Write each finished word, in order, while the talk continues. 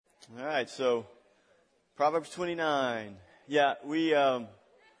All right, so Proverbs 29. Yeah,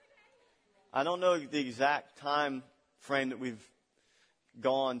 I don't know the exact time frame that we've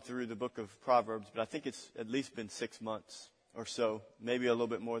gone through the book of Proverbs, but I think it's at least been 6 months or so, maybe a little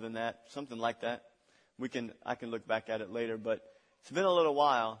bit more than that, something like that. I can look back at it later, but it's been a little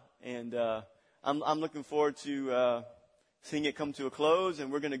while, and I'm looking forward to seeing it come to a close,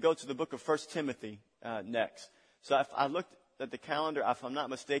 and we're going to go to the book of 1 Timothy next. So if I looked at the calendar, if I'm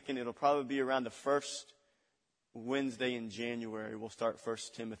not mistaken, it'll probably be around the first Wednesday in January. We'll start 1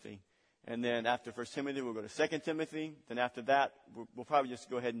 Timothy. And then after 1 Timothy, we'll go to 2 Timothy. Then after that, we'll probably just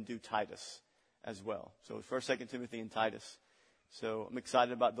go ahead and do Titus as well. So 1, 2 Timothy, and Titus. So I'm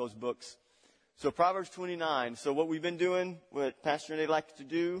excited about those books. So Proverbs 29. So what we've been doing, what Pastor Renee likes to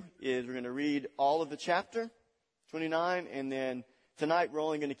do, is we're going to read all of the chapter, 29. And then tonight, we're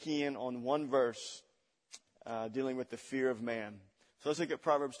only going to key in on one verse dealing with the fear of man. So let's look at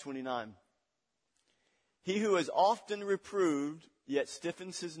Proverbs 29. He who is often reproved, yet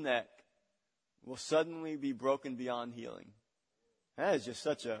stiffens his neck, will suddenly be broken beyond healing. That is just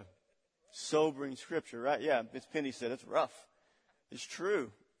such a sobering scripture, right? Yeah, Miss Penny said it's rough. It's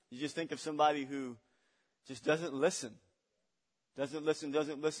true. You just think of somebody who just doesn't listen,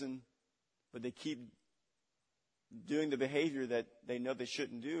 but they keep doing the behavior that they know they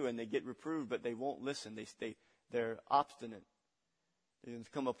shouldn't do, and they get reproved, but they won't listen. They're obstinate. There's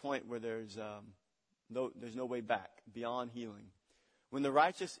come a point where there's no way back, beyond healing. When the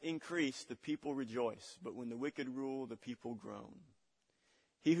righteous increase, the people rejoice, but when the wicked rule, the people groan.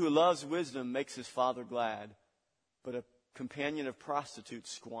 He who loves wisdom makes his father glad, but a companion of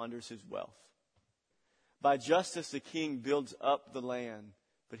prostitutes squanders his wealth. By justice the king builds up the land,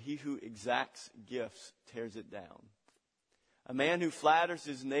 but he who exacts gifts tears it down. A man who flatters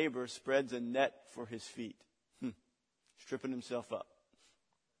his neighbor spreads a net for his feet, stripping himself up.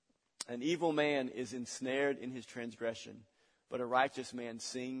 An evil man is ensnared in his transgression, but a righteous man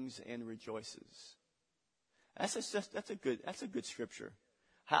sings and rejoices. That's a good scripture.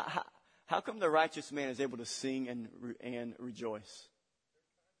 How come the righteous man is able to sing and rejoice?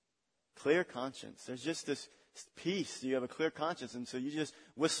 Clear conscience. There's just this peace. You have a clear conscience, and so you just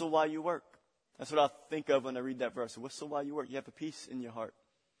whistle while you work. That's what I think of when I read that verse. Whistle while you work. You have a peace in your heart.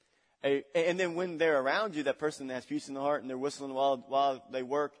 And then when they're around you, that person that has peace in the heart and they're whistling while they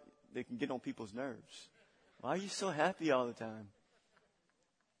work, they can get on people's nerves. Why are you so happy all the time?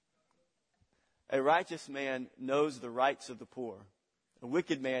 A righteous man knows the rights of the poor. A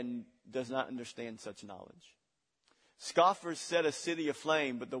wicked man does not understand such knowledge. Scoffers set a city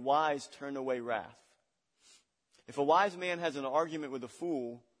aflame, but the wise turn away wrath. If a wise man has an argument with a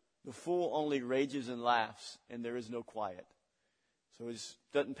fool, the fool only rages and laughs, and there is no quiet. So it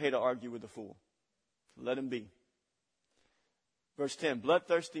doesn't pay to argue with a fool. Let him be. Verse 10,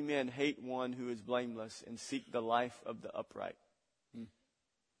 bloodthirsty men hate one who is blameless and seek the life of the upright.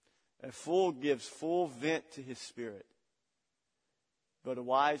 A fool gives full vent to his spirit, but a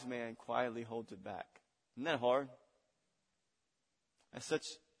wise man quietly holds it back. Isn't that hard? That's such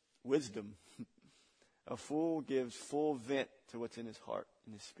wisdom. A fool gives full vent to what's in his heart,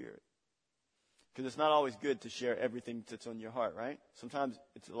 in his spirit. Because it's not always good to share everything that's on your heart, right? Sometimes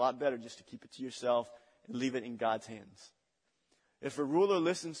it's a lot better just to keep it to yourself and leave it in God's hands. If a ruler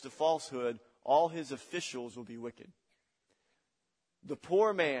listens to falsehood, all his officials will be wicked. The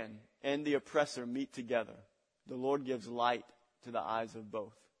poor man and the oppressor meet together. The Lord gives light to the eyes of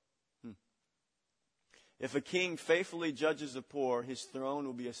both. If a king faithfully judges the poor, his throne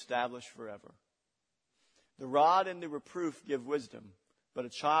will be established forever. The rod and the reproof give wisdom, but a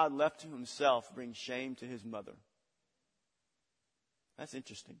child left to himself brings shame to his mother. That's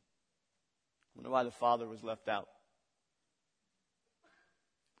interesting. I wonder why the father was left out.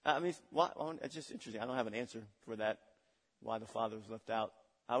 I mean, it's just interesting. I don't have an answer for that, why the father was left out.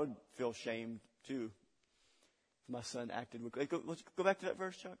 I would feel shamed, too, if my son acted wickedly. Let's go back to that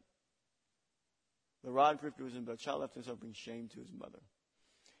verse, Chuck. The rod and reproof gives wisdom, but a child left to himself brings shame to his mother.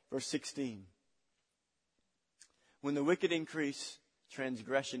 Verse 16. When the wicked increase,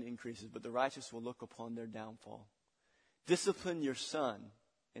 transgression increases, but the righteous will look upon their downfall. Discipline your son,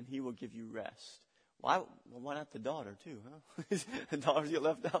 and he will give you rest. Why not the daughter too, huh? The daughters get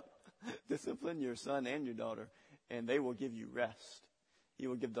left out. Discipline your son and your daughter, and they will give you rest. He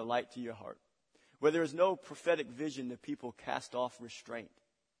will give delight to your heart. Where there is no prophetic vision, the people cast off restraint.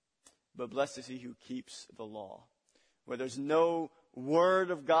 But blessed is he who keeps the law. Where there's no word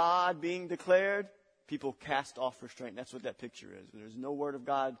of God being declared, people cast off restraint. That's what that picture is. When there's no word of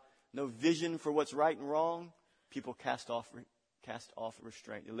God, no vision for what's right and wrong, people cast off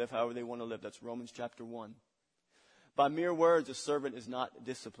restraint. They live however they want to live. That's Romans chapter 1. By mere words, a servant is not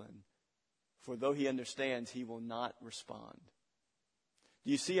disciplined, for though he understands, he will not respond.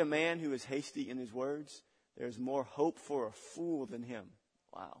 Do you see a man who is hasty in his words? There is more hope for a fool than him.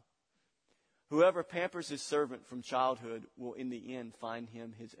 Wow. Whoever pampers his servant from childhood will in the end find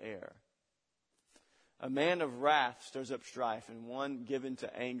him his heir. A man of wrath stirs up strife, and one given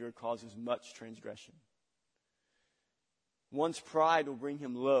to anger causes much transgression. One's pride will bring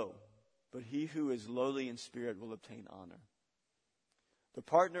him low, but he who is lowly in spirit will obtain honor. The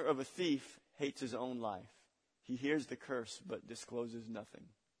partner of a thief hates his own life. He hears the curse, but discloses nothing.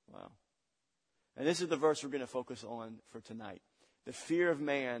 Wow. And this is the verse we're going to focus on for tonight. The fear of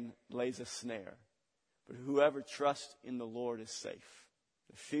man lays a snare, but whoever trusts in the Lord is safe.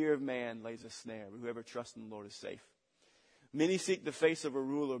 The fear of man lays a snare, but whoever trusts in the Lord is safe. Many seek the face of a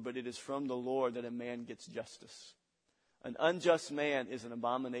ruler, but it is from the Lord that a man gets justice. An unjust man is an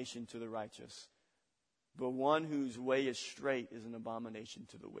abomination to the righteous, but one whose way is straight is an abomination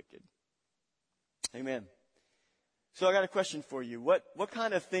to the wicked. Amen. So I got a question for you. What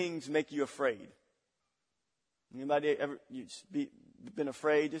kind of things make you afraid? Anybody ever been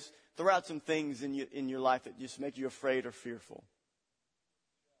afraid? Just throw out some things in your life that just make you afraid or fearful.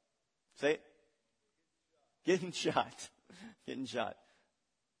 Say it. Getting shot. Getting shot.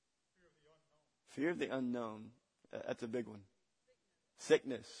 Fear of the unknown. That's a big one.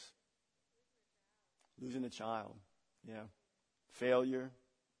 Sickness. Losing a child. Yeah. Failure.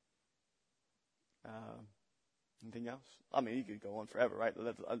 Anything else? I mean, you could go on forever, right?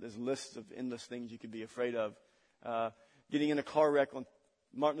 There's lists of endless things you could be afraid of. Getting in a car wreck on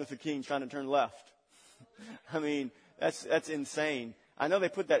Martin Luther King trying to turn left. I mean, that's insane. I know they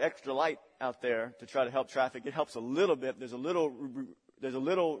put that extra light out there to try to help traffic. It helps a little bit. There's a little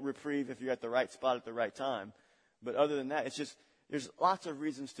reprieve if you're at the right spot at the right time. But other than that, there's lots of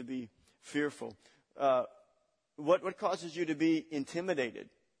reasons to be fearful. What causes you to be intimidated?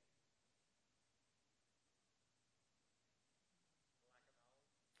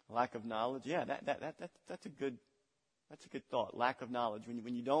 Lack of knowledge. Yeah, that's a good thought. Lack of knowledge.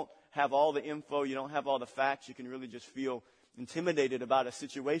 When you don't have all the info, you don't have all the facts, you can really just feel intimidated about a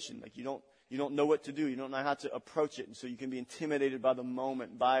situation. Like you don't know what to do. You don't know how to approach it. And so you can be intimidated by the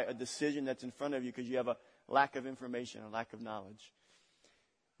moment, by a decision that's in front of you because you have a lack of information, a lack of knowledge.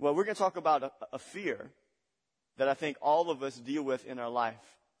 Well, we're going to talk about a fear that I think all of us deal with in our life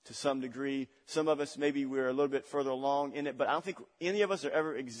to some degree. Some of us, maybe we're a little bit further along in it, but I don't think any of us are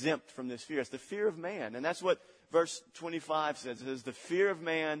ever exempt from this fear. It's the fear of man. And that's what verse 25 says. It says, the fear of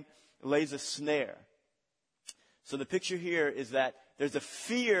man lays a snare. So the picture here is that there's a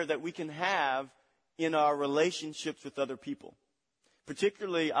fear that we can have in our relationships with other people.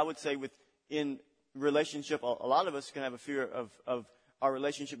 Particularly, I would say, in relationship, a lot of us can have a fear of our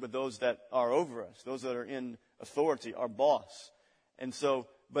relationship with those that are over us, those that are in authority, our boss. And so,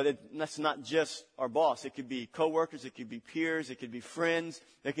 but that's not just our boss. It could be coworkers, it could be peers, it could be friends.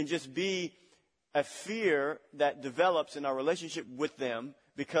 There can just be a fear that develops in our relationship with them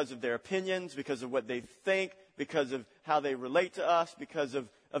because of their opinions, because of what they think, because of how they relate to us, because of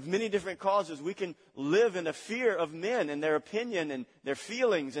many different causes. We can live in a fear of men and their opinion and their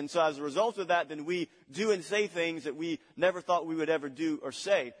feelings. And so as a result of that, then we do and say things that we never thought we would ever do or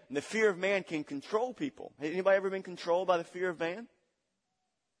say. And the fear of man can control people. Anybody ever been controlled by the fear of man?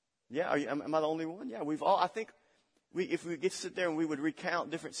 Yeah, am I the only one? Yeah, we've all, I think, if we get to sit there and we would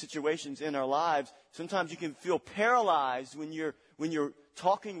recount different situations in our lives, sometimes you can feel paralyzed when you're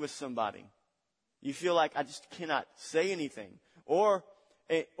talking with somebody. You feel like I just cannot say anything. Or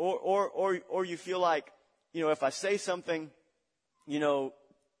you feel like, if I say something,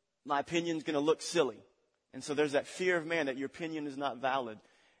 my opinion's going to look silly. And so there's that fear of man that your opinion is not valid.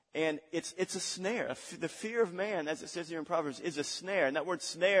 And it's a snare. The fear of man, as it says here in Proverbs, is a snare. And that word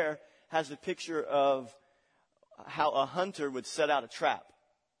snare has the picture of how a hunter would set out a trap.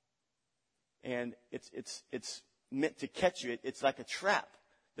 And it's meant to catch you. It's like a trap.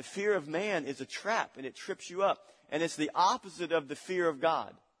 The fear of man is a trap, and it trips you up. And it's the opposite of the fear of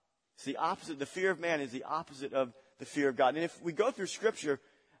God. It's the opposite. The fear of man is the opposite of the fear of God. And if we go through Scripture,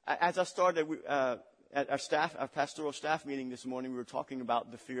 as I started at our pastoral staff meeting this morning, we were talking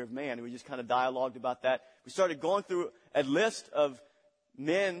about the fear of man, and we just kind of dialogued about that. We started going through a list of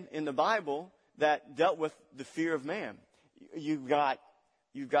men in the Bible that dealt with the fear of man. You've got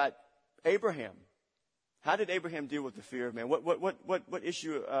Abraham. How did Abraham deal with the fear of man? What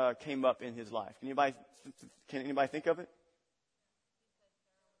issue came up in his life? Can anybody think of it?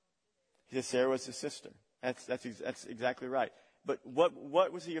 He said Sarah was his sister. That's exactly right. But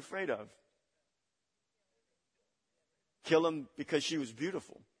what was he afraid of? Kill him because she was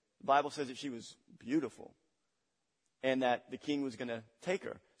beautiful. The Bible says that she was beautiful. and that the king was going to take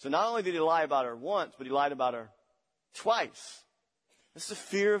her. So not only did he lie about her once, but he lied about her twice. It's the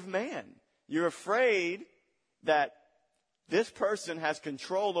fear of man. You're afraid that this person has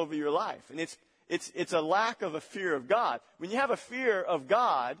control over your life. And it's a lack of a fear of God. When you have a fear of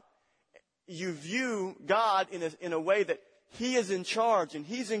God, you view God in a way that He is in charge and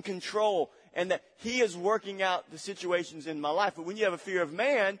He's in control and that He is working out the situations in my life. But when you have a fear of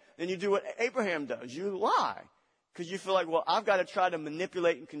man, then you do what Abraham does. You lie. Because you feel like, well, I've got to try to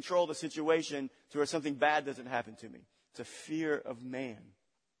manipulate and control the situation to where something bad doesn't happen to me. It's a fear of man.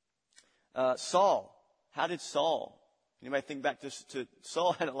 Saul. How did Saul? Anybody think back to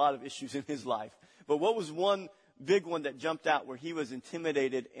Saul had a lot of issues in his life. But what was one big one that jumped out where he was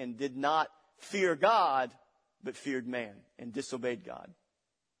intimidated and did not fear God, but feared man and disobeyed God?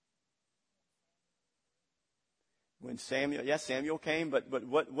 When Samuel came, but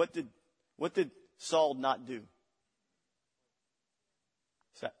what did Saul not do?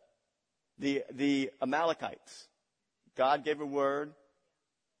 The Amalekites. God gave a word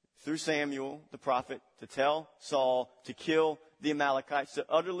through Samuel, the prophet, to tell Saul to kill the Amalekites, to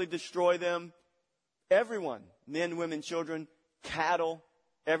utterly destroy them. Everyone, men, women, children, cattle,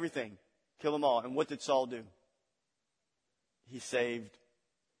 everything. Kill them all. And what did Saul do? He saved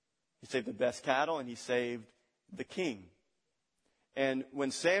the best cattle and he saved the king. And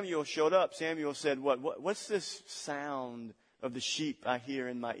when Samuel showed up, Samuel said, what's this sound of the sheep I hear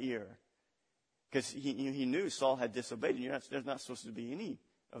in my ear? Because he knew Saul had disobeyed, and there's not supposed to be any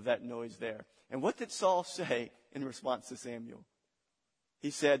of that noise there. And what did Saul say in response to Samuel?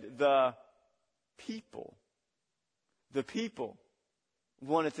 He said, the people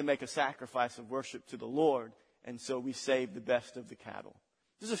wanted to make a sacrifice of worship to the Lord, and so we saved the best of the cattle.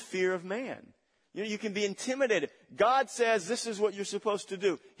 This is a fear of man. You can be intimidated. God says this is what you're supposed to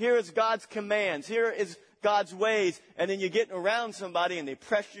do. Here is God's commands. Here is God's ways. And then you're getting around somebody and they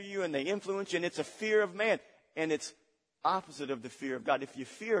pressure you and they influence you, and it's a fear of man. And it's opposite of the fear of God. If you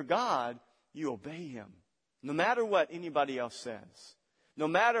fear God, you obey Him. No matter what anybody else says. No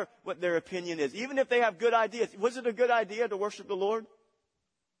matter what their opinion is. Even if they have good ideas. Was it a good idea to worship the Lord?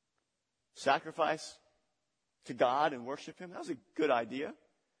 Sacrifice to God and worship Him? That was a good idea.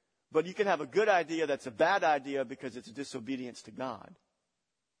 But you can have a good idea that's a bad idea because it's disobedience to God.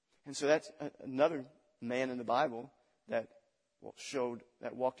 And so that's another man in the Bible that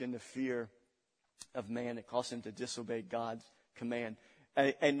walked in the fear of man. It caused him to disobey God's command.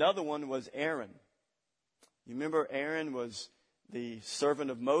 Another one was Aaron. You remember Aaron was the servant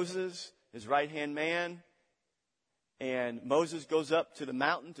of Moses, his right-hand man. And Moses goes up to the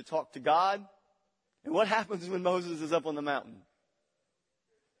mountain to talk to God. And what happens when Moses is up on the mountain?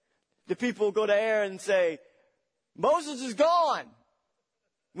 The people go to Aaron and say, Moses is gone.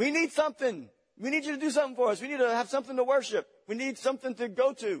 We need something. We need you to do something for us. We need to have something to worship. We need something to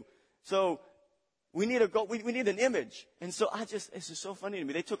go to. So we need an image. And so it's just so funny to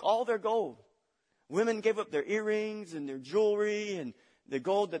me. They took all their gold. Women gave up their earrings and their jewelry and the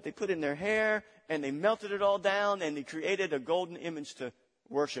gold that they put in their hair, and they melted it all down, and they created a golden image to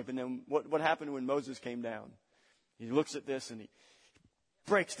worship. And then what happened when Moses came down? He looks at this and he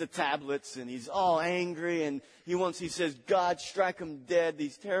breaks the tablets, and he's all angry, and he says, God, strike them dead,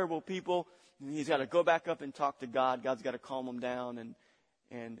 these terrible people. And he's got to go back up and talk to God. God's got to calm them down,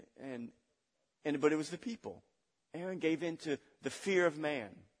 but it was the people. Aaron gave in to the fear of man.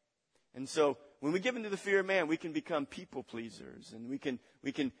 And so when we give into the fear of man, we can become people pleasers, and we can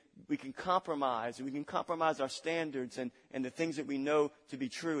compromise, and we can compromise our standards and the things that we know to be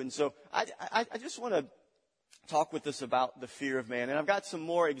true. And so I just want to talk with us about the fear of man. And I've got some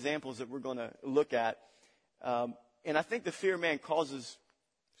more examples that we're going to look at. And I think the fear of man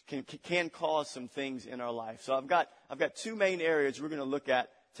can cause some things in our life. So I've got two main areas we're going to look at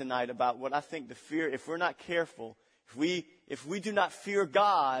tonight about what I think the fear, if we're not careful, if we do not fear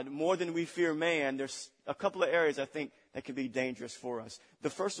God more than we fear man, there's a couple of areas I think that can be dangerous for us. The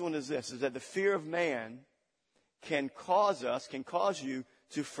first one is this, is that the fear of man can cause you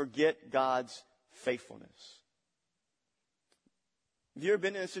to forget God's faithfulness. Have you ever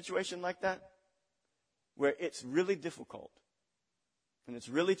been in a situation like that? Where it's really difficult and it's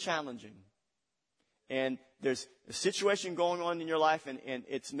really challenging, and there's a situation going on in your life, and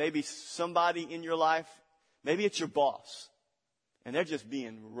it's maybe somebody in your life, maybe it's your boss, and they're just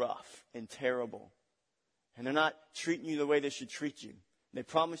being rough and terrible, and they're not treating you the way they should treat you. They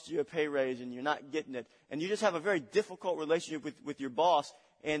promised you a pay raise and you're not getting it, and you just have a very difficult relationship with your boss,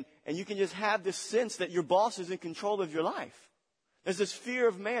 and you can just have this sense that your boss is in control of your life. There's this fear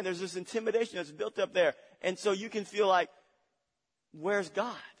of man. There's this intimidation that's built up there. And so you can feel like, where's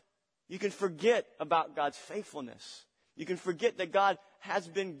God? You can forget about God's faithfulness. You can forget that God has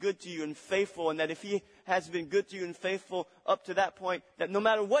been good to you and faithful, and that if He has been good to you and faithful up to that point, that no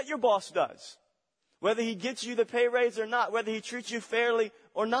matter what your boss does, whether he gets you the pay raise or not, whether he treats you fairly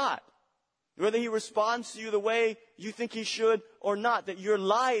or not, whether he responds to you the way you think he should or not, that your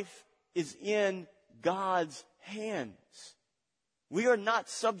life is in God's hands. We are not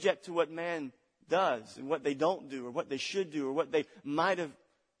subject to what man does and what they don't do or what they should do or what they might have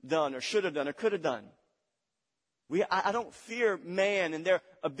done or should have done or could have done. I don't fear man and their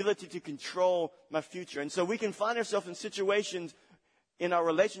ability to control my future. And so we can find ourselves in situations in our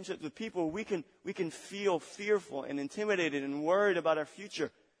relationships with people, we can feel fearful and intimidated and worried about our future.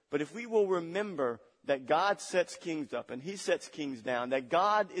 But if we will remember that God sets kings up and He sets kings down, that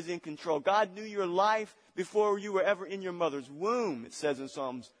God is in control. God knew your life before you were ever in your mother's womb, it says in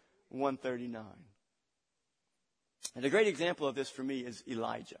Psalms 139. And a great example of this for me is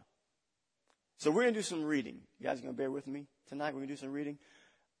Elijah. So we're going to do some reading. You guys are going to bear with me tonight? We're going to do some reading.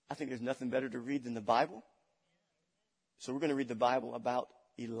 I think there's nothing better to read than the Bible. So we're going to read the Bible about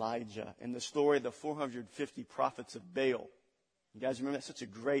Elijah and the story of the 450 prophets of Baal. You guys remember that's such a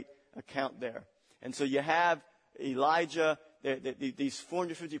great account there. And so you have Elijah, these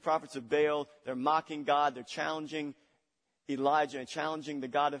 450 prophets of Baal. They're mocking God. They're challenging Elijah and challenging the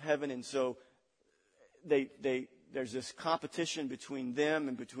God of heaven. And so there's this competition between them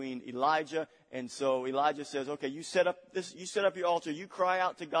and between Elijah. And so Elijah says, okay, you set up your altar. You cry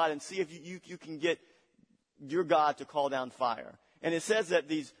out to God and see if you can get your God to call down fire. And it says that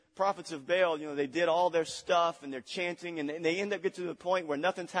these prophets of Baal, they did all their stuff and they're chanting and they end up getting to the point where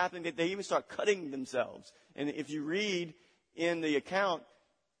nothing's happening. They even start cutting themselves. And if you read in the account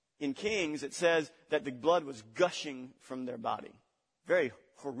in Kings, it says that the blood was gushing from their body. Very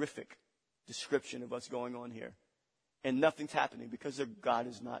horrific description of what's going on here. And nothing's happening because their God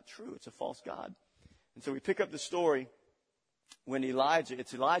is not true. It's a false God. And so we pick up the story when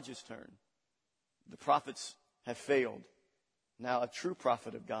it's Elijah's turn. The prophets have failed. Now a true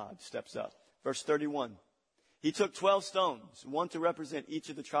prophet of God steps up. Verse 31. He took 12 stones, one to represent each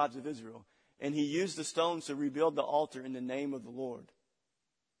of the tribes of Israel, and he used the stones to rebuild the altar in the name of the Lord.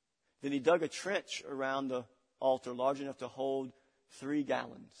 Then he dug a trench around the altar large enough to hold 3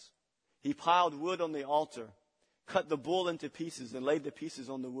 gallons. He piled wood on the altar, cut the bull into pieces, and laid the pieces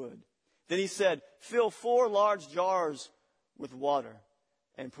on the wood. Then he said, fill 4 large jars with water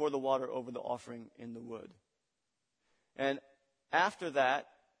and pour the water over the offering in the wood. And after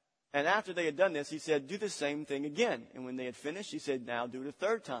they had done this, he said, do the same thing again. And when they had finished, he said, now do it a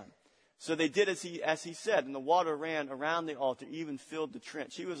 3rd time. So they did as he said, and the water ran around the altar, even filled the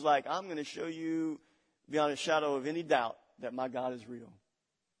trench. He was like, I'm going to show you beyond a shadow of any doubt that my God is real.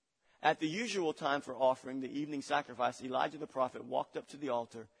 At the usual time for offering the evening sacrifice, Elijah the prophet walked up to the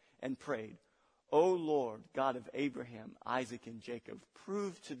altar and prayed, O Lord, God of Abraham, Isaac, and Jacob,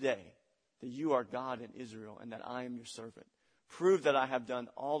 prove today that you are God in Israel and that I am your servant. Prove that I have done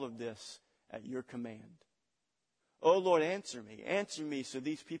all of this at your command. O Lord, answer me so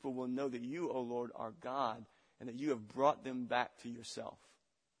these people will know that you, O Lord, are God and that you have brought them back to yourself.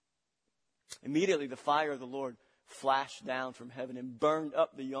 Immediately the fire of the Lord flashed down from heaven and burned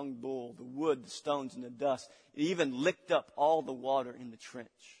up the young bull, the wood, the stones, and the dust. It even licked up all the water in the trench.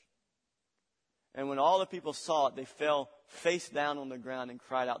 And when all the people saw it, they fell face down on the ground and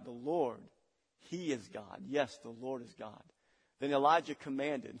cried out, the Lord, He is God. Yes, the Lord is God. Then Elijah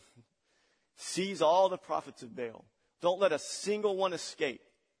commanded, seize all the prophets of Baal. Don't let a single one escape.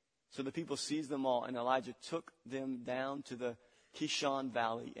 So the people seized them all, and Elijah took them down to the Kishon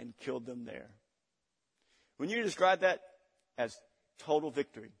Valley and killed them there. When you describe that as total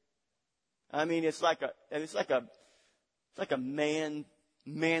victory, I mean, it's like a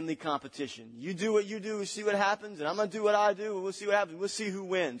manly competition. You do what you do, we see what happens, and I'm going to do what I do, and we'll see what happens. We'll see who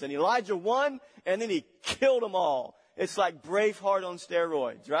wins. And Elijah won, and then he killed them all. It's like Braveheart on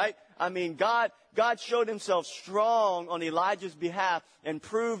steroids, right? I mean, God showed Himself strong on Elijah's behalf and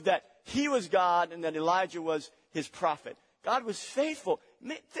proved that He was God and that Elijah was His prophet. God was faithful.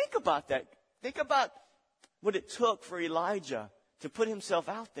 Think about that. Think about what it took for Elijah to put himself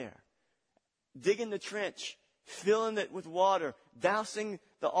out there. Digging the trench, filling it with water, dousing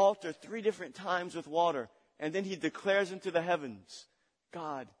the altar 3 different times with water. And then he declares into the heavens,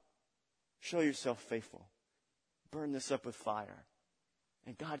 God, show yourself faithful. Burn this up with fire.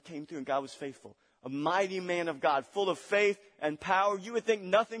 And God came through and God was faithful. A mighty man of God, full of faith and power. You would think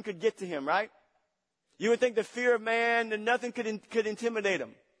nothing could get to him, right? You would think the fear of man, that nothing could intimidate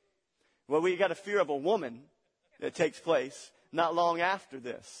him. Well, we got a fear of a woman that takes place not long after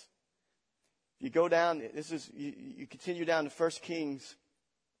this. You go down, you continue down to 1 Kings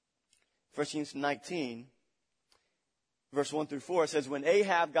 19. verse 1 through 4, it says, when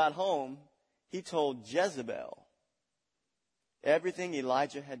Ahab got home, he told Jezebel everything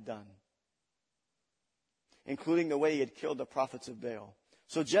Elijah had done, including the way he had killed the prophets of Baal.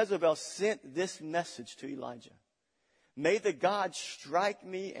 So Jezebel sent this message to Elijah. May the gods strike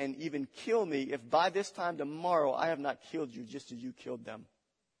me and even kill me if by this time tomorrow I have not killed you just as you killed them.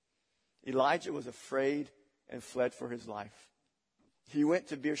 Elijah was afraid and fled for his life. He went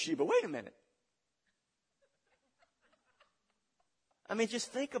to Beersheba. Wait a minute. I mean,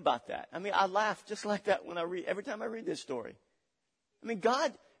 just think about that. I mean, I laugh just like that every time I read this story. I mean,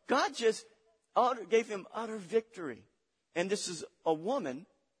 God just gave him utter victory. And this is a woman,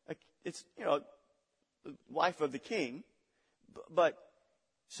 it's, the wife of the king, but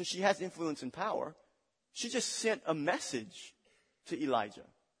so she has influence and power. She just sent a message to Elijah.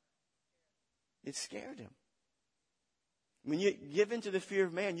 It scared him. When you give into the fear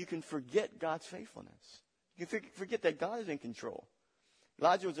of man, you can forget God's faithfulness. You can forget that God is in control.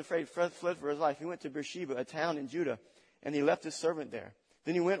 Elijah was afraid, fled for his life. He went to Beersheba, a town in Judah, and he left his servant there.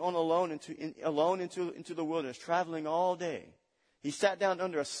 Then he went on alone into the wilderness, traveling all day. He sat down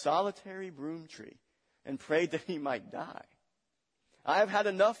under a solitary broom tree and prayed that he might die. I have had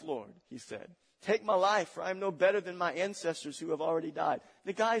enough, Lord, he said. Take my life, for I am no better than my ancestors who have already died.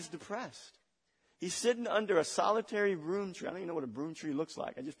 The guy is depressed. He's sitting under a solitary broom tree. I don't even know what a broom tree looks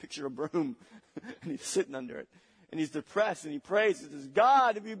like. I just picture a broom, and he's sitting under it. And he's depressed, and he prays. He says,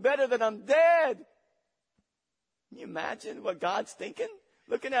 God, it'd be better that I'm dead. Can you imagine what God's thinking?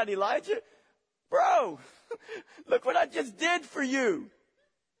 Looking at Elijah, bro, look what I just did for you.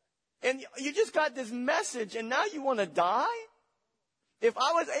 And you just got this message, and now you want to die? If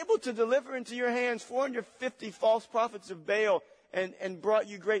I was able to deliver into your hands 450 false prophets of Baal and brought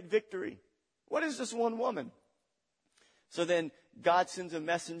you great victory, what is this one woman? So then God sends a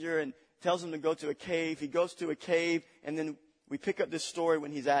messenger and tells him to go to a cave. He goes to a cave, and then we pick up this story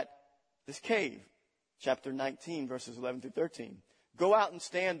when he's at this cave. Chapter 19, verses 11 through 13. Go out and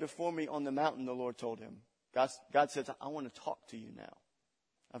stand before me on the mountain, the Lord told him. God says, I want to talk to you now.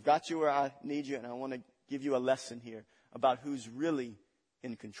 I've got you where I need you, and I want to give you a lesson here about who's really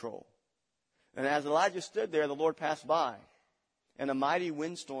in control. And as Elijah stood there, the Lord passed by, and a mighty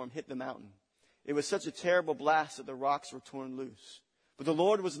windstorm hit the mountain. It was such a terrible blast that the rocks were torn loose. But the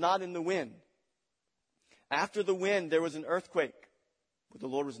Lord was not in the wind. After the wind, there was an earthquake, but the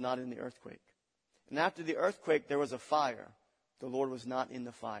Lord was not in the earthquake. And after the earthquake, there was a fire. The Lord was not in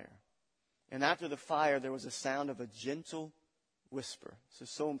the fire. And after the fire, there was a sound of a gentle whisper. This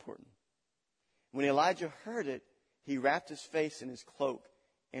is so important. When Elijah heard it, he wrapped his face in his cloak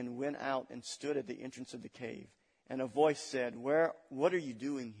and went out and stood at the entrance of the cave. And a voice said, what are you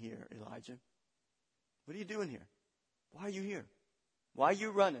doing here, Elijah? What are you doing here? Why are you here? Why are you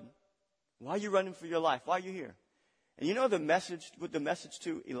running? Why are you running for your life? Why are you here? And you know what the message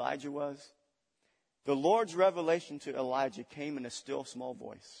to Elijah was? The Lord's revelation to Elijah came in a still small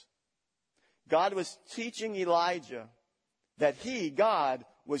voice. God was teaching Elijah that God,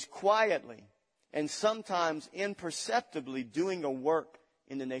 was quietly and sometimes imperceptibly doing a work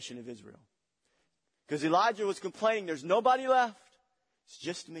in the nation of Israel. Because Elijah was complaining, there's nobody left. It's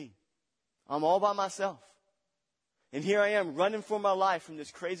just me. I'm all by myself. And here I am running for my life from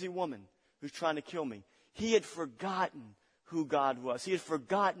this crazy woman who's trying to kill me. He had forgotten who God was. He had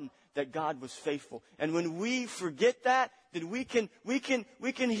forgotten that God was faithful. And when we forget that, then we can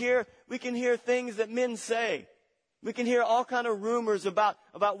hear things that men say. We can hear all kind of rumors about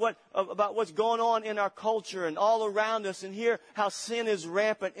what's going on in our culture and all around us, and hear how sin is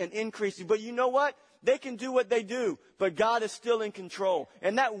rampant and increasing. But you know what? They can do what they do, but God is still in control.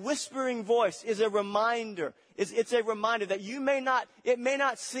 And that whispering voice is a reminder. It's a reminder that it may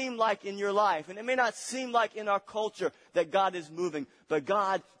not seem like in your life, and it may not seem like in our culture that God is moving, but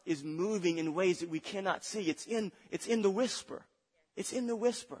God is moving in ways that we cannot see. It's in the whisper. It's in the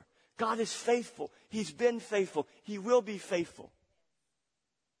whisper. God is faithful. He's been faithful. He will be faithful.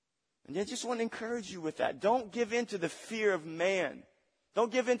 And I just want to encourage you with that. Don't give in to the fear of man.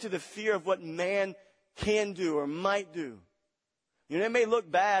 Don't give in to the fear of what man can do or might do. You know, it may look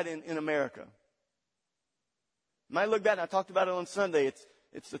bad in America. It might look bad. And I talked about it on Sunday. It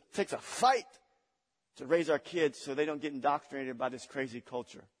takes a fight to raise our kids so they don't get indoctrinated by this crazy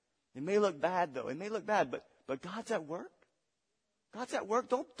culture. It may look bad, though. It may look bad, but God's at work. God's at work.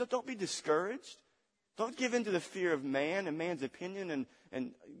 Don't be discouraged. Don't give in to the fear of man and man's opinion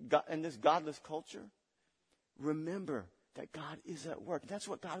and this godless culture. Remember that God is at work. That's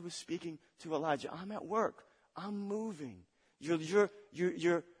what God was speaking to Elijah. I'm at work. I'm moving. You're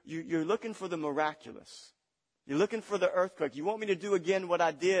looking for the miraculous. You're looking for the earthquake. You want me to do again what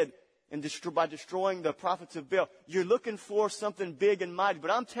I did and by destroying the prophets of Baal. You're looking for something big and mighty. But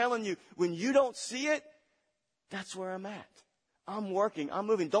I'm telling you, when you don't see it, that's where I'm at. I'm working. I'm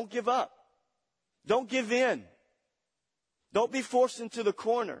moving. Don't give up. Don't give in. Don't be forced into the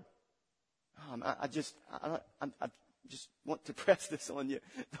corner. I just want to press this on you.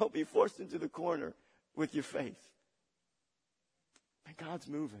 Don't be forced into the corner with your faith. Man, God's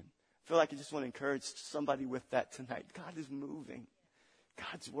moving. I feel like I just want to encourage somebody with that tonight. God is moving.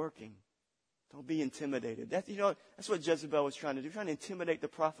 God's working. Don't be intimidated. That's what Jezebel was trying to do. Trying to intimidate the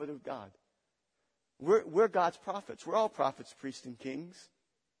prophet of God. We're God's prophets. We're all prophets, priests, and kings.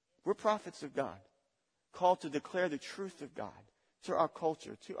 We're prophets of God. Called to declare the truth of God to our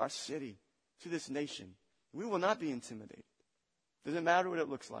culture, to our city, to this nation. We will not be intimidated. Doesn't matter what it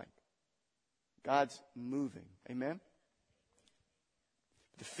looks like. God's moving. Amen?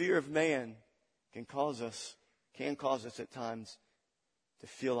 The fear of man can cause us at times to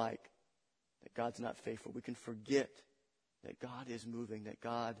feel like that God's not faithful. We can forget that God is moving, that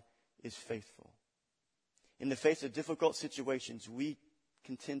God is faithful. In the face of difficult situations, we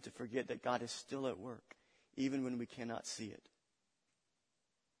can tend to forget that God is still at work, even when we cannot see it.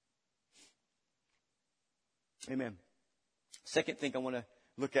 Amen. Second thing I want to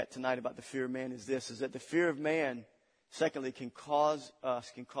look at tonight about the fear of man is that the fear of man, secondly, can cause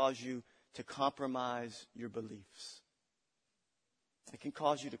you to compromise your beliefs. It can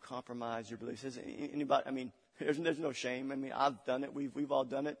cause you to compromise your beliefs. Anybody, there's no shame. I've done it. We've all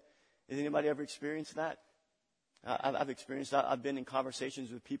done it. Has anybody ever experienced that? I've experienced that. I've been in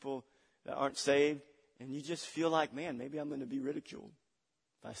conversations with people that aren't saved, and you just feel like, man, maybe I'm going to be ridiculed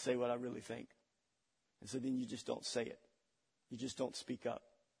if I say what I really think. And so then you just don't say it. You just don't speak up.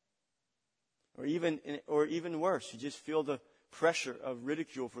 Or even worse, you just feel the pressure of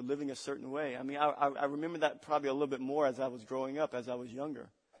ridicule for living a certain way. I remember that probably a little bit more as I was growing up, as I was younger.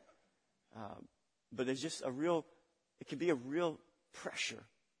 But it's just it can be a real pressure.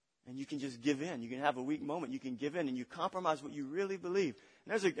 And you can just give in. You can have a weak moment. You can give in and you compromise what you really believe.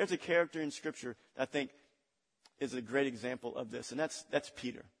 And there's a character in Scripture that I think is a great example of this. And that's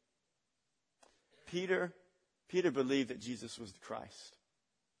Peter. Peter believed that Jesus was the Christ,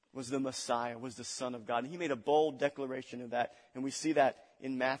 was the Messiah, was the Son of God. And he made a bold declaration of that. And we see that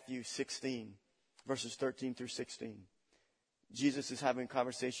in Matthew 16, verses 13 through 16. Jesus is having a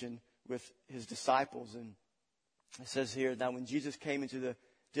conversation with his disciples. And it says here, now when Jesus came into the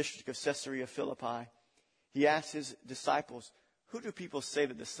district of Caesarea Philippi, he asked his disciples, who do people say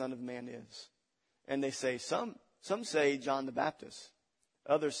that the Son of Man is? And they say, some say John the Baptist.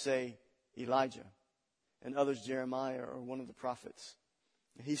 Others say Elijah. And others Jeremiah or one of the prophets.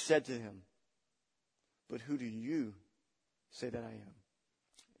 And he said to him, but who do you say that I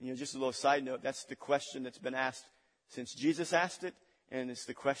am? And just a little side note, that's the question that's been asked since Jesus asked it. And it's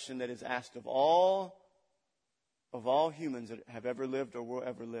the question that is asked of all humans that have ever lived or will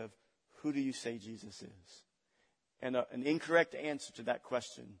ever live. Who do you say Jesus is? And an incorrect answer to that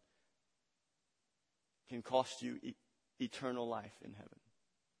question can cost you eternal life in heaven.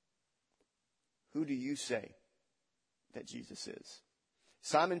 Who do you say that Jesus is?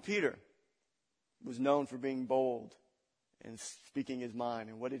 Simon Peter was known for being bold and speaking his mind.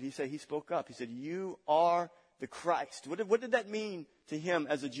 And what did he say? He spoke up. He said, you are the Christ. What did that mean to him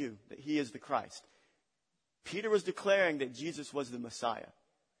as a Jew, that he is the Christ? Peter was declaring that Jesus was the Messiah.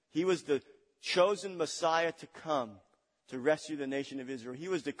 He was the chosen Messiah to come to rescue the nation of Israel. He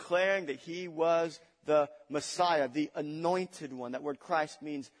was declaring that he was the Messiah, the anointed one. That word Christ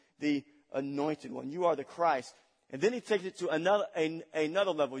means the anointed one. You are the Christ. And then he takes it to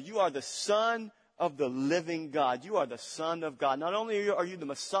another level. You are the Son of the living God. You are the Son of God. Not only are you the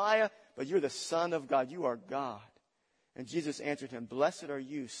Messiah, but you're the Son of God. You are God. And Jesus answered him, blessed are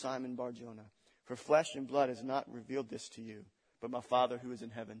you, Simon Bar-Jonah, for flesh and blood has not revealed this to you, but my Father who is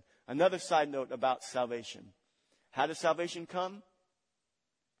in heaven. Another side note about salvation. How does salvation come?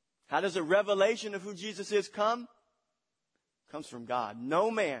 How does a revelation of who Jesus is come? It comes from God. No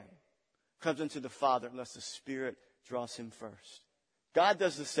man comes into the Father unless the Spirit draws him first. God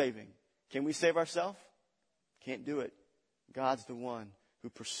does the saving. Can we save ourselves? Can't do it. God's the one who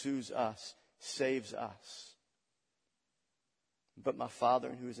pursues us, saves us. But my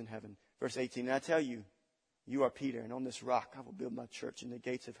Father who is in heaven. Verse 18, and I tell you, you are Peter, and on this rock I will build my church, and the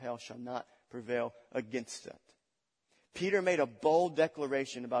gates of hell shall not prevail against it. Peter made a bold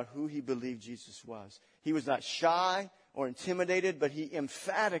declaration about who he believed Jesus was. He was not shy or intimidated, but he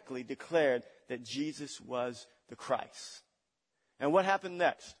emphatically declared that Jesus was the Christ. And what happened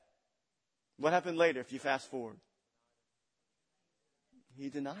next? What happened later if you fast forward? He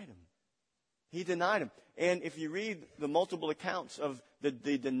denied him. He denied him. And if you read the multiple accounts of the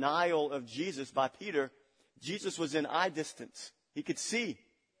denial of Jesus by Peter, Jesus was in eye distance. He could see.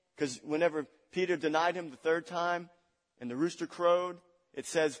 Because whenever Peter denied him the third time and the rooster crowed, it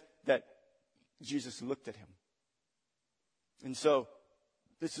says that Jesus looked at him. And so,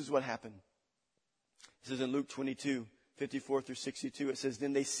 this is what happened. It says in Luke 22:54-62, it says,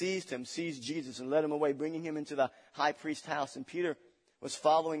 Then they seized Jesus, and led him away, bringing him into the high priest's house. And Peter was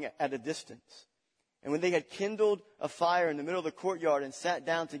following at a distance. And when they had kindled a fire in the middle of the courtyard and sat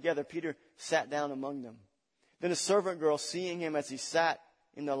down together, Peter sat down among them. Then a servant girl, seeing him as he sat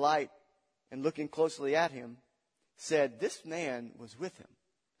in the light and looking closely at him, said, This man was with him.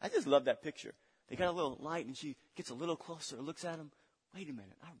 I just love that picture. They got a little light, and she gets a little closer and looks at him. Wait a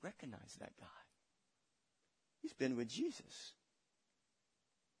minute, I recognize that guy. He's been with Jesus.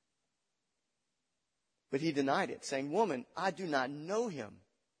 But he denied it, saying, Woman, I do not know him.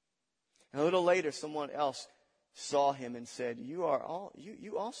 And a little later, someone else saw him and said, You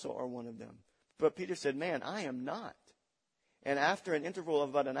also are one of them. But Peter said, Man, I am not. And after an interval of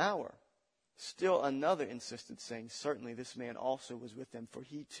about an hour, still another insisted, saying, Certainly this man also was with them, for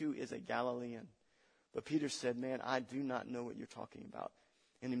he too is a Galilean. But Peter said, Man, I do not know what you're talking about.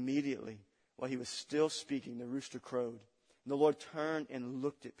 And immediately, while he was still speaking, the rooster crowed. And the Lord turned and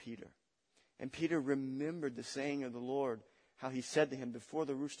looked at Peter. And Peter remembered the saying of the Lord, how he said to him, Before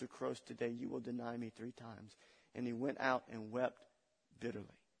the rooster crows today, you will deny me 3 times. And he went out and wept bitterly.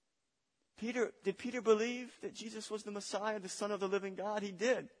 Did Peter believe that Jesus was the Messiah, the Son of the living God? He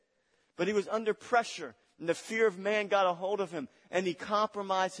did. But he was under pressure, and the fear of man got a hold of him, and he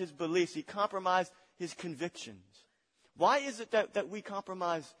compromised his beliefs. He compromised his convictions. Why is it that we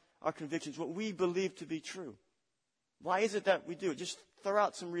compromise our convictions, what we believe to be true? Why is it that we do it? Just throw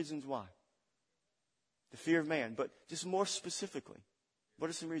out some reasons why. The fear of man. But just more specifically, what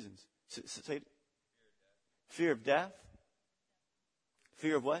are some reasons? Say it. Fear of death.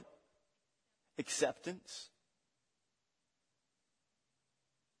 Fear of what? Acceptance.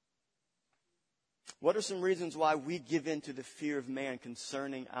 What are some reasons why we give in to the fear of man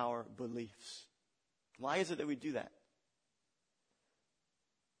concerning our beliefs? Why is it that we do that?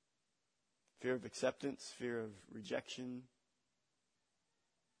 Fear of acceptance, fear of rejection.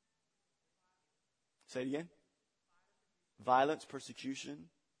 Say it again. Violence, persecution.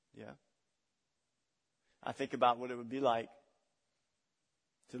 Yeah. I think about what it would be like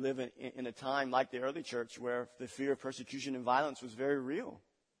to live in a time like the early church where the fear of persecution and violence was very real.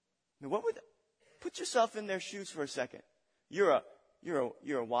 Now, put yourself in their shoes for a second. You're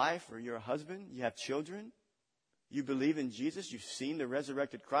a wife or you're a husband. You have children. You believe in Jesus. You've seen the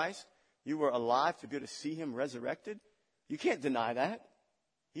resurrected Christ. You were alive to be able to see him resurrected. You can't deny that.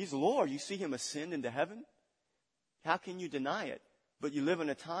 He's Lord. You see him ascend into heaven. How can you deny it? But you live in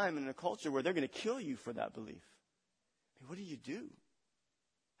a time and in a culture where they're going to kill you for that belief. I mean, what do you do?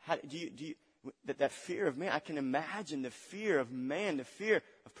 How do you that fear of man? I can imagine the fear of man, the fear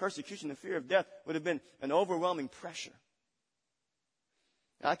of persecution, the fear of death would have been an overwhelming pressure.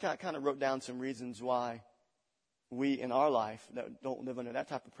 I kind of wrote down some reasons why we in our life that don't live under that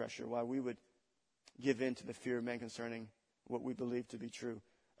type of pressure, why we would give in to the fear of man concerning what we believe to be true.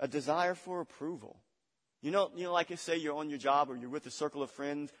 A desire for approval. You know, like I say, you're on your job or you're with a circle of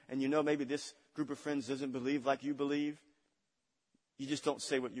friends and you know maybe this group of friends doesn't believe like you believe. You just don't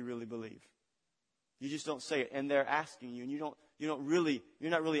say what you really believe. You just don't say it. And they're asking you and you're not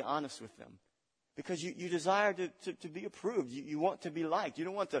really honest with them. Because you desire to be approved. You want to be liked. You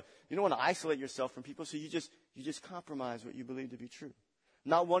don't want to isolate yourself from people, so you just compromise what you believe to be true.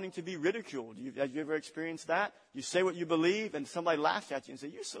 Not wanting to be ridiculed. Have you ever experienced that? You say what you believe and somebody laughs at you and say,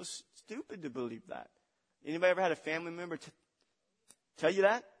 You're so stupid to believe that. Anybody ever had a family member tell you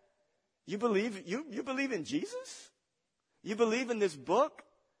that? You believe in Jesus? You believe in this book?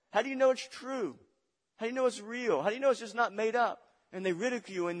 How do you know it's true? How do you know it's real? How do you know it's just not made up? And they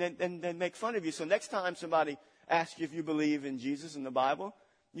ridicule you and then make fun of you. So next time somebody asks you if you believe in Jesus and the Bible,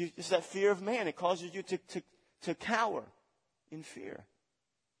 it's that fear of man. It causes you to cower in fear,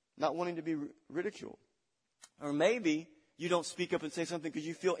 not wanting to be ridiculed. Or maybe you don't speak up and say something because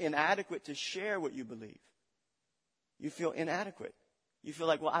you feel inadequate to share what you believe. You feel inadequate. You feel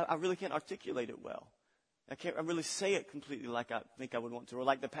like, well, I really can't articulate it well. I can't really say it completely like I think I would want to, or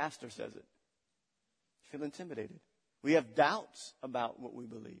like the pastor says it. You feel intimidated. We have doubts about what we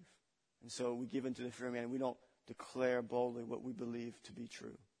believe. And so we give into the fear of man and we don't declare boldly what we believe to be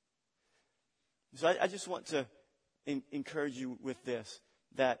true. So I just want to encourage you with this,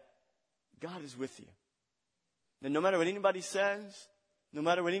 that God is with you. That no matter what anybody says, no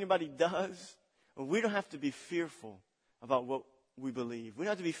matter what anybody does, we don't have to be fearful about what we believe. We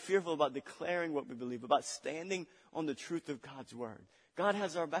don't have to be fearful about declaring what we believe, about standing on the truth of God's word. God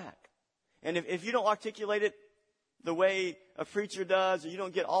has our back. And if you don't articulate it the way a preacher does, or you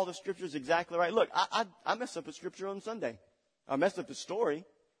don't get all the scriptures exactly right. Look, I messed up a scripture on Sunday. I messed up a story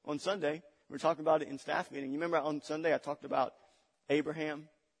on Sunday. We were talking about it in staff meeting. You remember on Sunday I talked about Abraham?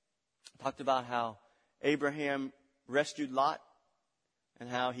 I talked about how Abraham rescued Lot and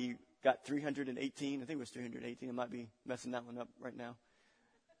how he got 318. I think it was 318. I might be messing that one up right now.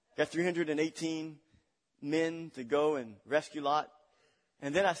 Got 318 men to go and rescue Lot.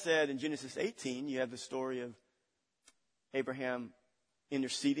 And then I said in Genesis 18, you have the story of Abraham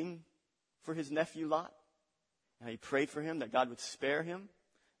interceding for his nephew Lot. And he prayed for him that God would spare him.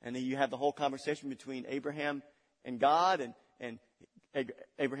 And then you have the whole conversation between Abraham and God. And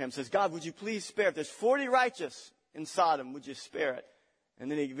Abraham says, God, would you please spare? If there's 40 righteous in Sodom, would you spare it? And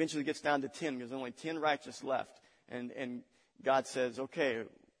then he eventually gets down to 10 because there's only 10 righteous left. And God says, okay,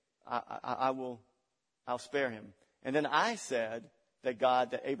 I'll spare him. And then I said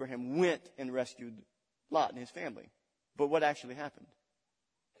that Abraham went and rescued Lot and his family. But what actually happened?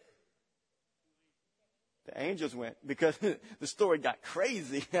 The angels went, because the story got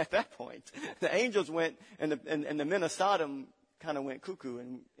crazy at that point. The angels went, and the men of Sodom kind of went cuckoo,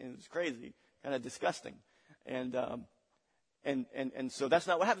 and it was crazy, kind of disgusting. And so that's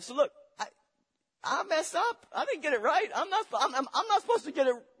not what happened. So look, I messed up. I didn't get it right. I'm not supposed to get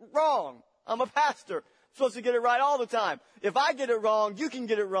it wrong. I'm a pastor. I'm supposed to get it right all the time. If I get it wrong, you can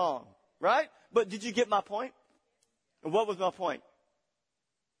get it wrong, right? But did you get my point? And what was my point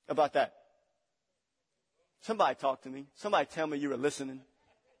about that? Somebody talk to me. Somebody tell me you were listening.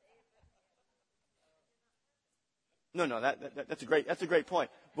 No, that's a great point.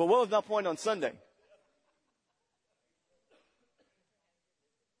 But what was my point on Sunday?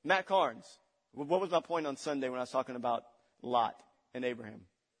 Matt Carnes. What was my point on Sunday when I was talking about Lot and Abraham?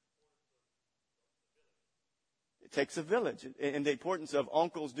 It takes a village. And the importance of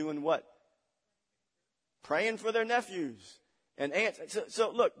uncles doing what? Praying for their nephews and aunts.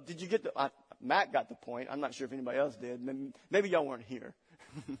 So look, did you get Matt got the point. I'm not sure if anybody else did. Maybe y'all weren't here.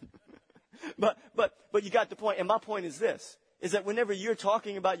 But you got the point. And my point is this, is that whenever you're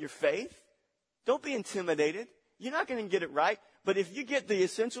talking about your faith, don't be intimidated. You're not going to get it right. But if you get the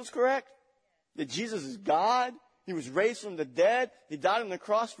essentials correct, that Jesus is God, He was raised from the dead, He died on the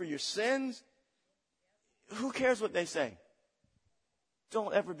cross for your sins, who cares what they say?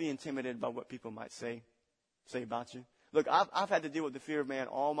 Don't ever be intimidated by what people might say about you. Look, I've had to deal with the fear of man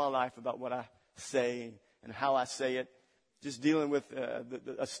all my life about what I say and how I say it. Just dealing with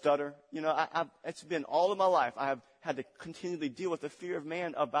a stutter. You know, it's been all of my life. I have had to continually deal with the fear of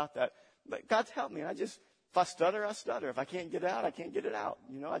man about that. But God's helped me. If I stutter, I stutter. If I can't get it out, I can't get it out.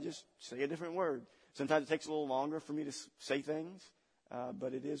 You know, I just say a different word. Sometimes it takes a little longer for me to say things,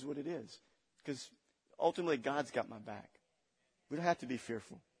 but it is what it is. Because ultimately, God's got my back. We don't have to be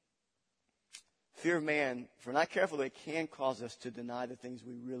fearful. Fear of man, if we're not careful, it can cause us to deny the things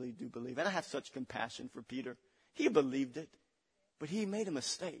we really do believe. And I have such compassion for Peter. He believed it, but he made a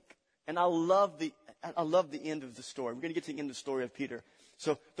mistake. And I love the end of the story. We're going to get to the end of the story of Peter.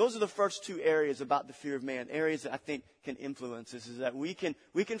 So those are the first two areas about the fear of man, areas that I think can influence us, is that we can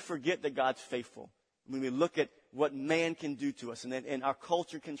forget that God's faithful when we look at what man can do to us, and our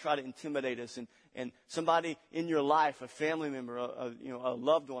culture can try to intimidate us, and somebody in your life, a family member, a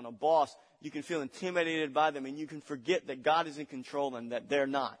loved one, a boss, you can feel intimidated by them, and you can forget that God is in control and that they're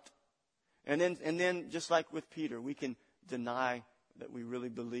not. And then just like with Peter, we can deny that we really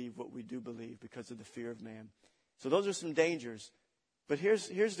believe what we do believe because of the fear of man. So those are some dangers. But here's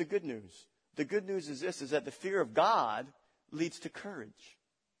the good news. The good news is this, is that the fear of God leads to courage.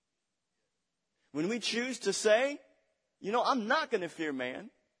 When we choose to say, I'm not going to fear man.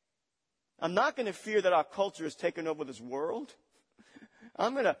 I'm not going to fear that our culture is taking over this world.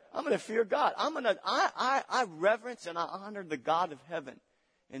 I'm going to fear God. I reverence and I honor the God of heaven.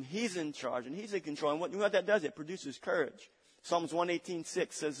 And He's in charge and He's in control. And what that does, it produces courage. Psalms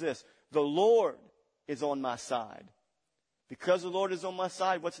 118:6 says this, the Lord is on my side. Because the Lord is on my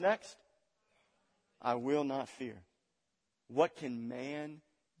side, what's next? I will not fear. What can man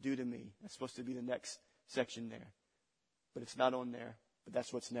do to me? That's supposed to be the next section there. But it's not on there. But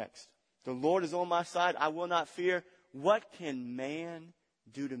that's what's next. The Lord is on my side. I will not fear. What can man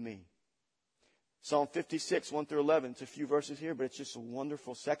do to me? Psalm 56, 1 through 11. It's a few verses here, but it's just a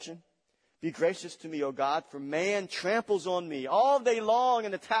wonderful section. Be gracious to me, O God, for man tramples on me all day long.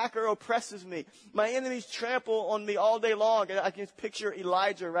 An attacker oppresses me. My enemies trample on me all day long. And I can picture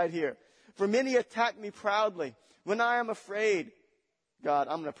Elijah right here. For many attack me proudly. When I am afraid, God,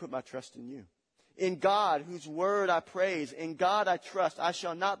 I'm going to put my trust in you. In God, whose word I praise, in God I trust, I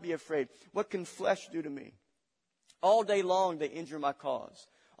shall not be afraid. What can flesh do to me? All day long they injure my cause.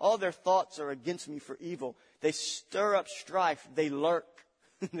 All their thoughts are against me for evil. They stir up strife. They lurk.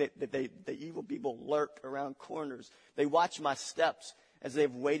 The evil people lurk around corners. They watch my steps as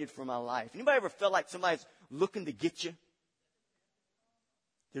they've waited for my life. Anybody ever felt like somebody's looking to get you?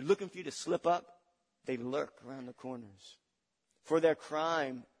 They're looking for you to slip up. They lurk around the corners. For their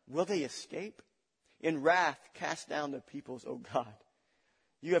crime, will they escape? In wrath, cast down the peoples, O God.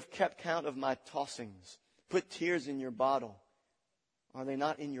 You have kept count of my tossings. Put tears in your bottle. Are they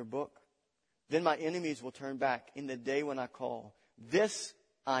not in your book? Then my enemies will turn back in the day when I call. This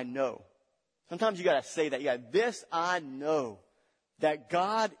I know. Sometimes you got to say that. This I know, that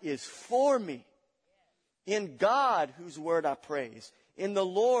God is for me. In God, whose word I praise. In the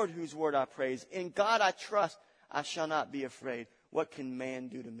Lord, whose word I praise. In God I trust. I shall not be afraid. What can man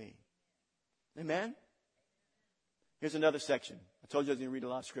do to me? Amen? Here's another section. I told you I was going to read a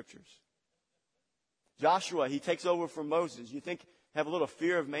lot of scriptures. Joshua, he takes over from Moses. You think, have a little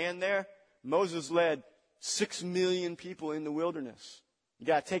fear of man there? Moses led 6 million people in the wilderness. You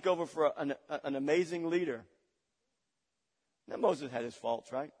got to take over for an amazing leader. Now, Moses had his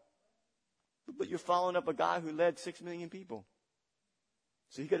faults, right? But you're following up a guy who led 6 million people.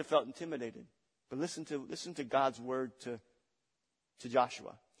 So he could have felt intimidated. But listen to God's word to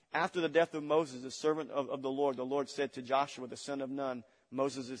Joshua. After the death of Moses, the servant of the Lord said to Joshua, the son of Nun,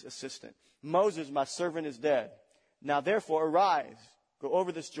 Moses' assistant, Moses, my servant, is dead. Now therefore arise, go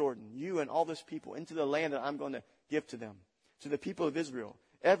over this Jordan, you and all this people, into the land that I'm going to give to them, to the people of Israel.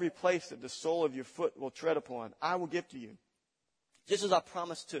 Every place that the sole of your foot will tread upon, I will give to you. Just as I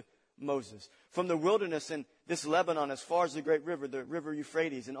promised to Moses. From the wilderness and this Lebanon as far as the great river, the river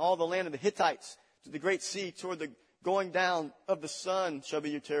Euphrates, and all the land of the Hittites to the great sea toward the going down of the sun shall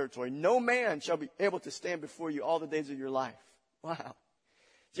be your territory. No man shall be able to stand before you all the days of your life. Wow.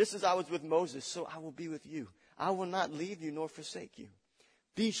 Just as I was with Moses, so I will be with you. I will not leave you nor forsake you.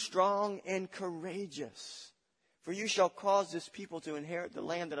 Be strong and courageous, for you shall cause this people to inherit the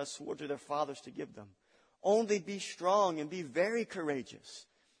land that I swore to their fathers to give them. Only be strong and be very courageous,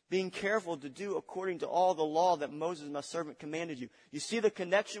 being careful to do according to all the law that Moses, my servant, commanded you. You see the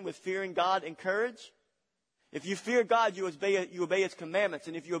connection with fearing God and courage? If you fear God, you obey His commandments.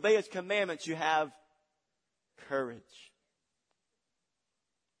 And if you obey His commandments, you have courage.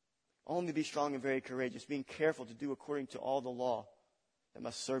 Only be strong and very courageous, being careful to do according to all the law that my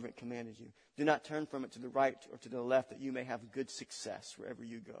servant commanded you. Do not turn from it to the right or to the left, that you may have good success wherever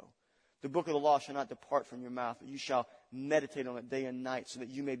you go. The book of the law shall not depart from your mouth, but you shall meditate on it day and night, so that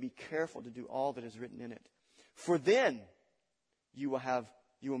you may be careful to do all that is written in it. For then you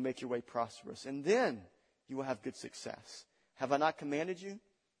will make your way prosperous, and then you will have good success. Have I not commanded you?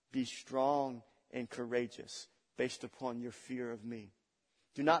 Be strong and courageous, based upon your fear of me.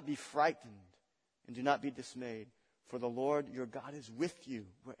 Do not be frightened, and do not be dismayed, for the Lord your God is with you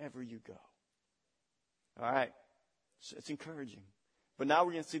wherever you go. All right. So it's encouraging. But now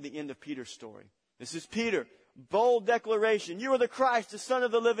we're going to see the end of Peter's story. This is Peter. Bold declaration. You are the Christ, the Son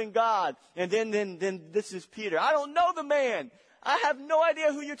of the living God. And then this is Peter. I don't know the man. I have no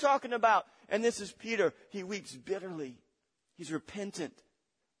idea who you're talking about. And this is Peter. He weeps bitterly. He's repentant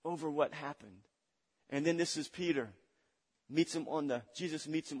over what happened. And then this is Peter. Jesus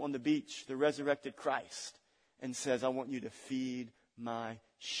meets him on the beach, the resurrected Christ, and says, I want you to feed my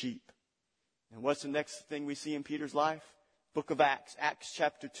sheep. And what's the next thing we see in Peter's life? Book of Acts, Acts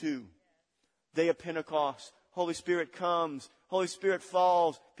chapter 2. Day of Pentecost. Holy Spirit comes. Holy Spirit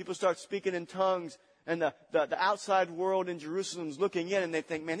falls. People start speaking in tongues. And the outside world in Jerusalem's looking in, and they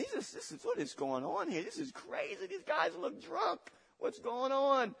think, man, this is what is going on here. This is crazy. These guys look drunk. What's going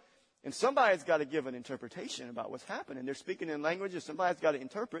on? And somebody's got to give an interpretation about what's happening. They're speaking in languages. Somebody's got to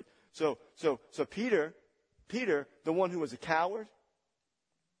interpret. So Peter, the one who was a coward,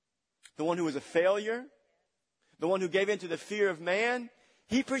 the one who was a failure, the one who gave in to the fear of man,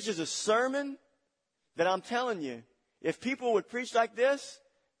 he preaches a sermon that I'm telling you, if people would preach like this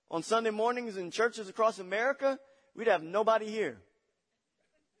on Sunday mornings in churches across America, we'd have nobody here.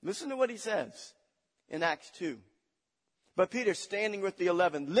 Listen to what he says in Acts 2. But Peter, standing with the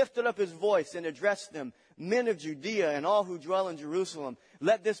 11, lifted up his voice and addressed them, Men of Judea and all who dwell in Jerusalem,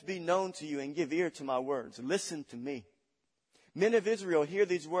 let this be known to you and give ear to my words. Listen to me. Men of Israel, hear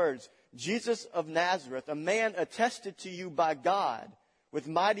these words. Jesus of Nazareth, a man attested to you by God with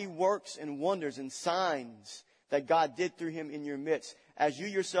mighty works and wonders and signs that God did through him in your midst, as you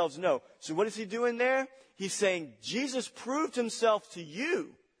yourselves know. So what is he doing there? He's saying Jesus proved himself to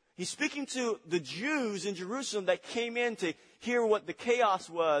you. He's speaking to the Jews in Jerusalem that came in to hear what the chaos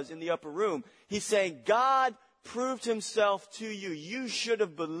was in the upper room. He's saying, God proved himself to you. You should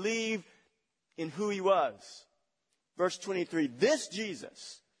have believed in who he was. Verse 23, this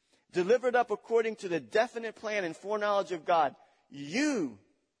Jesus, delivered up according to the definite plan and foreknowledge of God, you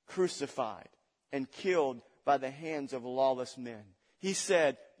crucified and killed by the hands of lawless men. He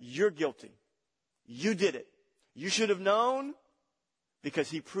said, you're guilty. You did it. You should have known because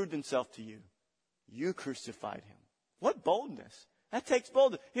he proved himself to you. You crucified him. What boldness. That takes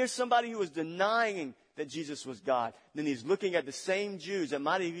boldness. Here's somebody who was denying that Jesus was God. Then he's looking at the same Jews that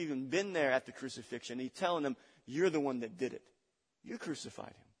might have even been there at the crucifixion. He's telling them, you're the one that did it. You crucified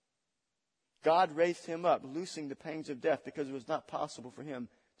him. God raised him up, loosing the pangs of death because it was not possible for him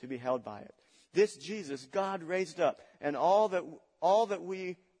to be held by it. This Jesus, God raised up, and all that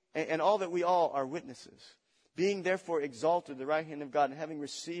we all are witnesses. Being therefore exalted at the right hand of God, and having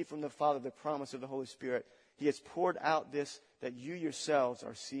received from the Father the promise of the Holy Spirit, he has poured out this that you yourselves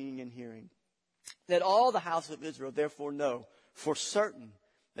are seeing and hearing. Let all the house of Israel therefore know for certain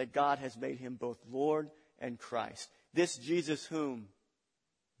that God has made him both Lord and Christ. This Jesus whom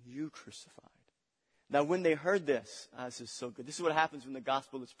you crucified. Now when they heard this, this is so good. This is what happens when the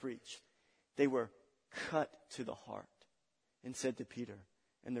gospel is preached. They were cut to the heart and said to Peter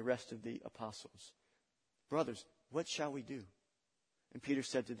and the rest of the apostles, brothers, what shall we do? And Peter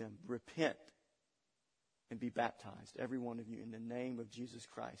said to them, repent and be baptized, every one of you, in the name of Jesus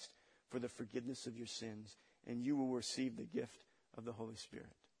Christ for the forgiveness of your sins, and you will receive the gift of the Holy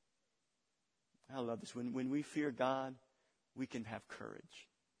Spirit. I love this. When we fear God, we can have courage.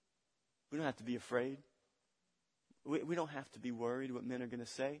 We don't have to be afraid. We don't have to be worried what men are going to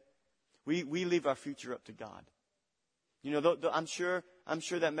say. We leave our future up to God. You know, I'm sure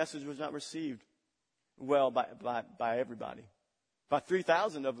that message was not received well by everybody. About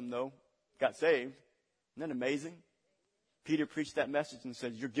 3,000 of them, though, got saved. Isn't that amazing? Peter preached that message and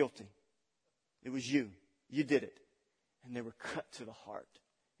said, you're guilty. It was you. You did it. And they were cut to the heart.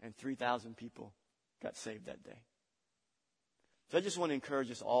 And 3,000 people got saved that day. So I just want to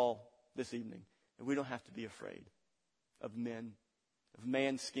encourage us all this evening that we don't have to be afraid of men, of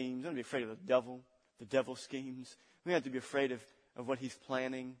man's schemes. We don't have to be afraid of the devil's schemes. We don't have to be afraid of what he's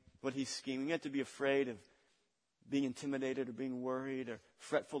planning, what he's scheming. We have to be afraid of being intimidated or being worried or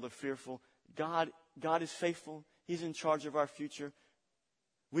fretful or fearful. God is faithful. He's in charge of our future.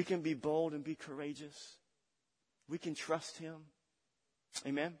 We can be bold and be courageous. We can trust him.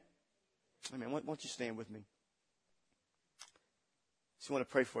 Amen? Amen. Why don't you stand with me? I just want to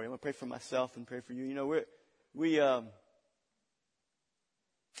pray for you. I want to pray for myself and pray for you. You know, I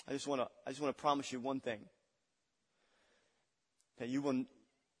just want to promise you one thing. That you're going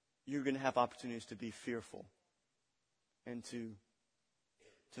to have opportunities to be fearful and to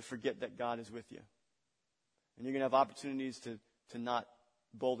forget that God is with you. And you're going to have opportunities to not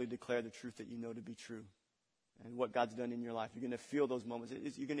boldly declare the truth that you know to be true and what God's done in your life. You're going to feel those moments.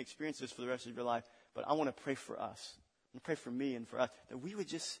 You're going to experience this for the rest of your life. But I want to pray for us. I want to pray for me and for us that we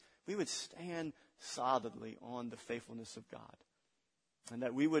would stand solidly on the faithfulness of God and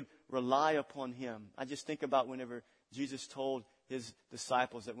that we would rely upon him. I just think about whenever Jesus told his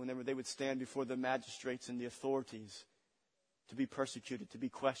disciples that whenever they would stand before the magistrates and the authorities to be persecuted, to be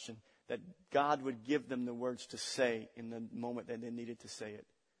questioned, that God would give them the words to say in the moment that they needed to say it.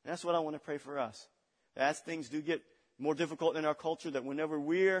 And that's what I want to pray for us. As things do get more difficult in our culture, that whenever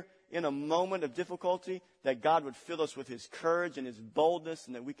we're in a moment of difficulty, that God would fill us with his courage and his boldness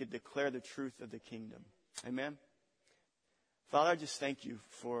and that we could declare the truth of the kingdom. Amen? Father, I just thank you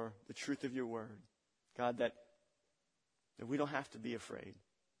for the truth of your word. God, that we don't have to be afraid.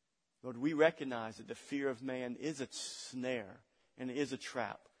 Lord, we recognize that the fear of man is a snare and it is a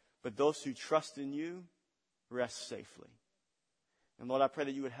trap. But those who trust in you rest safely. And Lord, I pray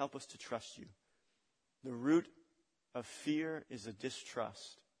that you would help us to trust you. The root of fear is a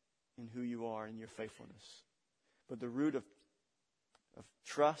distrust in who you are and your faithfulness. But the root of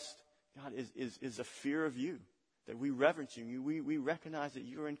trust, God, is a fear of you. That we reverence you. We recognize that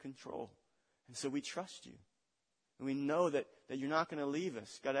you're in control. And so we trust you. And we know that you're not going to leave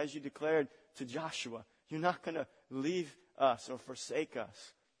us. God, as you declared to Joshua, you're not going to leave us or forsake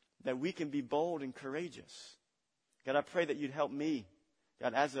us. That we can be bold and courageous. God, I pray that you'd help me.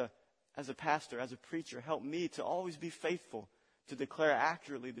 God, as a pastor, as a preacher, help me to always be faithful to declare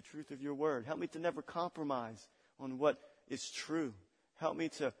accurately the truth of your word. Help me to never compromise on what is true. Help me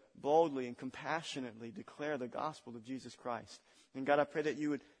to boldly and compassionately declare the gospel of Jesus Christ. And God, I pray that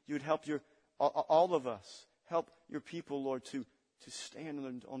you would help all of us, help your people, Lord, to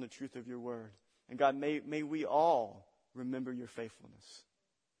stand on the truth of your word. And God, may we all remember your faithfulness.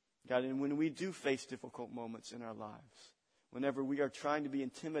 God, and when we do face difficult moments in our lives, whenever we are trying to be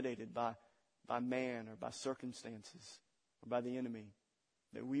intimidated by man or by circumstances or by the enemy,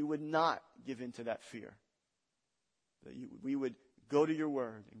 that we would not give in to that fear. That we would go to your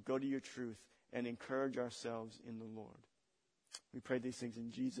word and go to your truth and encourage ourselves in the Lord. We pray these things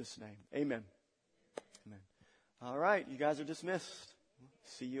in Jesus' name. Amen. Amen. All right, you guys are dismissed.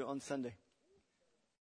 See you on Sunday.